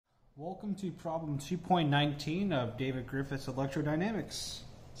Welcome to problem 2.19 of David Griffiths Electrodynamics.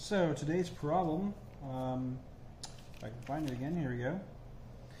 So today's problem, if I can find it again, here we go.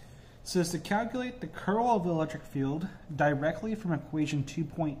 It says to calculate the curl of the electric field directly from equation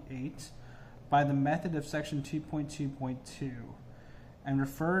 2.8 by the method of section 2.2.2 and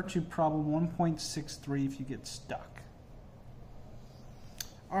refer to problem 1.63 if you get stuck.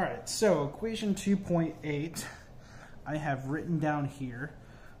 Alright, so equation 2.8 I have written down here.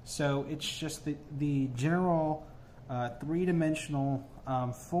 So it's just the general three-dimensional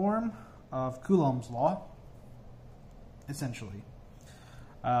form of Coulomb's law, essentially.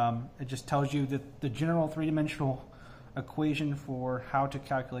 It just tells you that the general three-dimensional equation for how to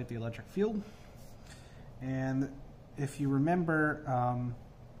calculate the electric field. And if you remember,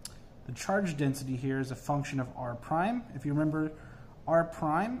 the charge density here is a function of r prime. If you remember, r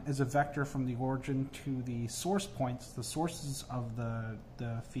prime is a vector from the origin to the source points, the sources of the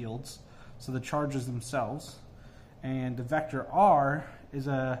fields, so the charges themselves. And the vector r is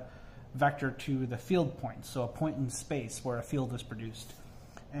a vector to the field point, so a point in space where a field is produced.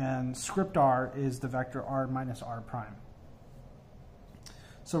 And script r is the vector r minus r prime.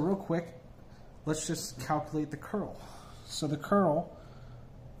 So real quick, let's just calculate the curl. So the curl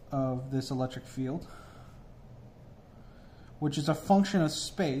of this electric field, which is a function of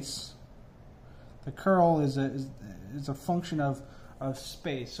space. The curl is a function of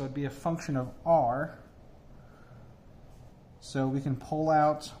space, so it'd be a function of r. So we can pull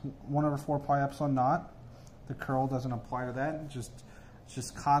out 1 over 4 pi epsilon naught. The curl doesn't apply to that, it's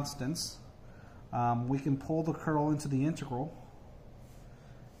just constants. We can pull the curl into the integral,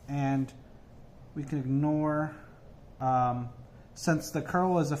 and we can ignore, since the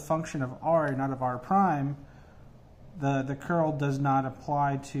curl is a function of r, not of r prime, the curl does not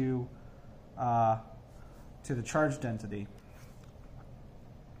apply to the charge density,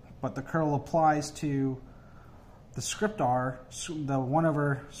 but the curl applies to the script r, the 1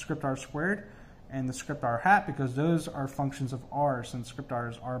 over script r squared, and the script r hat, because those are functions of r, since script r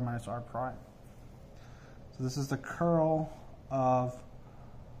is r minus r prime. So this is the curl of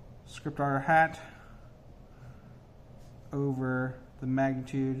script r hat over the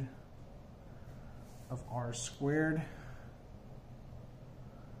magnitude of r squared,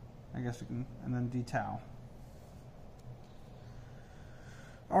 I guess we can, and then d tau.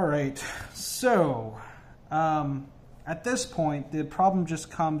 Alright, so at this point the problem just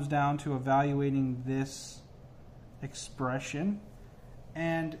comes down to evaluating this expression,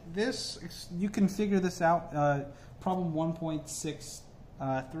 and this, you can figure this out. Problem 1.63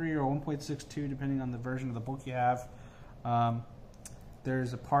 or 1.62, depending on the version of the book you have.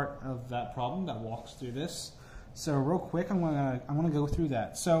 There's a part of that problem that walks through this. So real quick, I'm gonna go through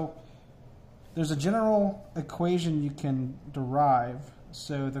that. So there's a general equation you can derive.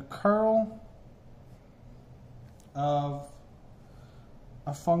 So the curl of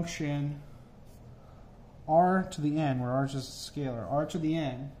a function r to the n, where r is just a scalar, r to the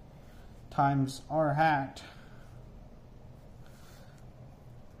n times r hat.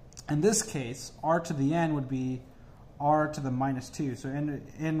 In this case, r to the n would be r to the minus 2, so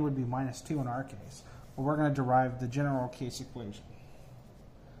n would be minus 2 in our case. But we're going to derive the general case equation.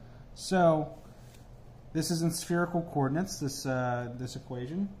 So this is in spherical coordinates, this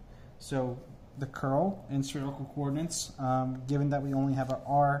equation. So the curl in spherical coordinates, given that we only have an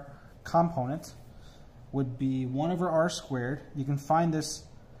r component, would be 1 over r squared. You can find this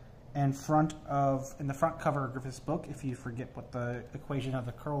in the front cover of Griffith's book if you forget what the equation of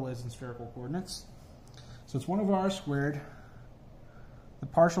the curl is in spherical coordinates. So it's 1 over r squared, the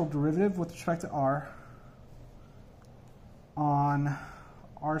partial derivative with respect to r, on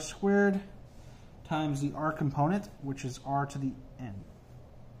r squared times the r component, which is r to the n.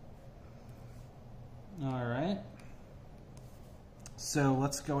 Alright, so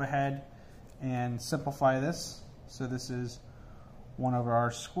let's go ahead and simplify this. So this is 1 over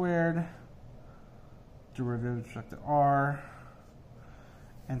r squared, derivative with respect to r.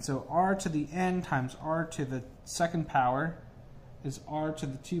 And so r to the n times r to the second power is r to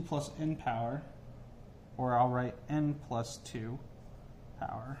the 2 plus n power, or I'll write n plus 2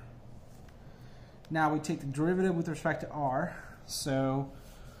 power. Now we take the derivative with respect to r, so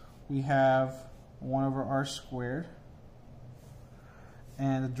we have 1 over r squared,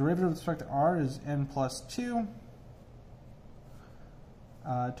 and the derivative with respect to r is n plus 2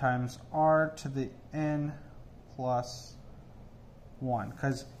 times r to the n plus 1,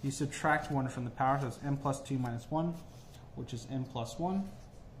 because you subtract 1 from the power, so it's n plus 2 minus 1, which is n plus 1.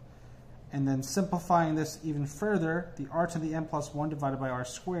 And then simplifying this even further, the r to the n plus 1 divided by r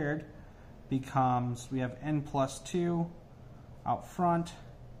squared becomes, we have n plus 2 out front,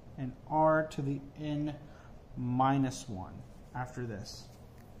 and r to the n minus 1 after this.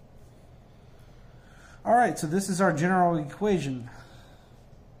 All right, so this is our general equation.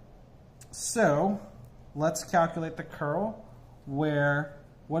 So let's calculate the curl, where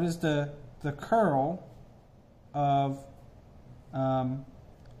what is the curl of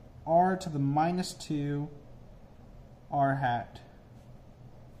r to the minus 2 r hat?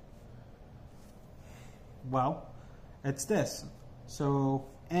 Well, it's this. So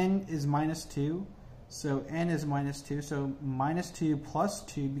n is minus 2. So n is minus 2. So minus 2 plus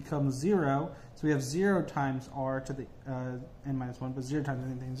 2 becomes 0. So we have 0 times r to the n minus 1, but 0 times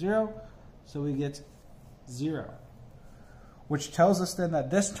anything 0. So we get 0. Which tells us then that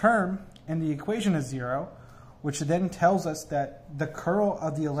this term in the equation is 0, which then tells us that the curl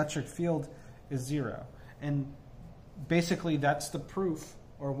of the electric field is 0. And basically that's the proof,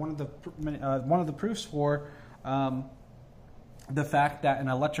 or one of the proofs for the fact that an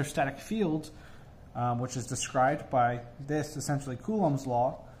electrostatic field, which is described by this, essentially Coulomb's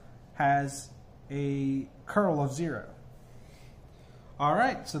law, has a curl of 0. All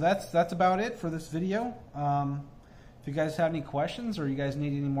right, so that's about it for this video. If you guys have any questions or you guys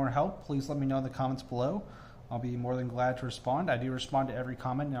need any more help, please let me know in the comments below. I'll be more than glad to respond. I do respond to every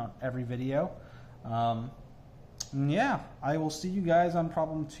comment on every video. Yeah, I will see you guys on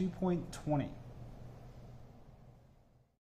problem 2.20.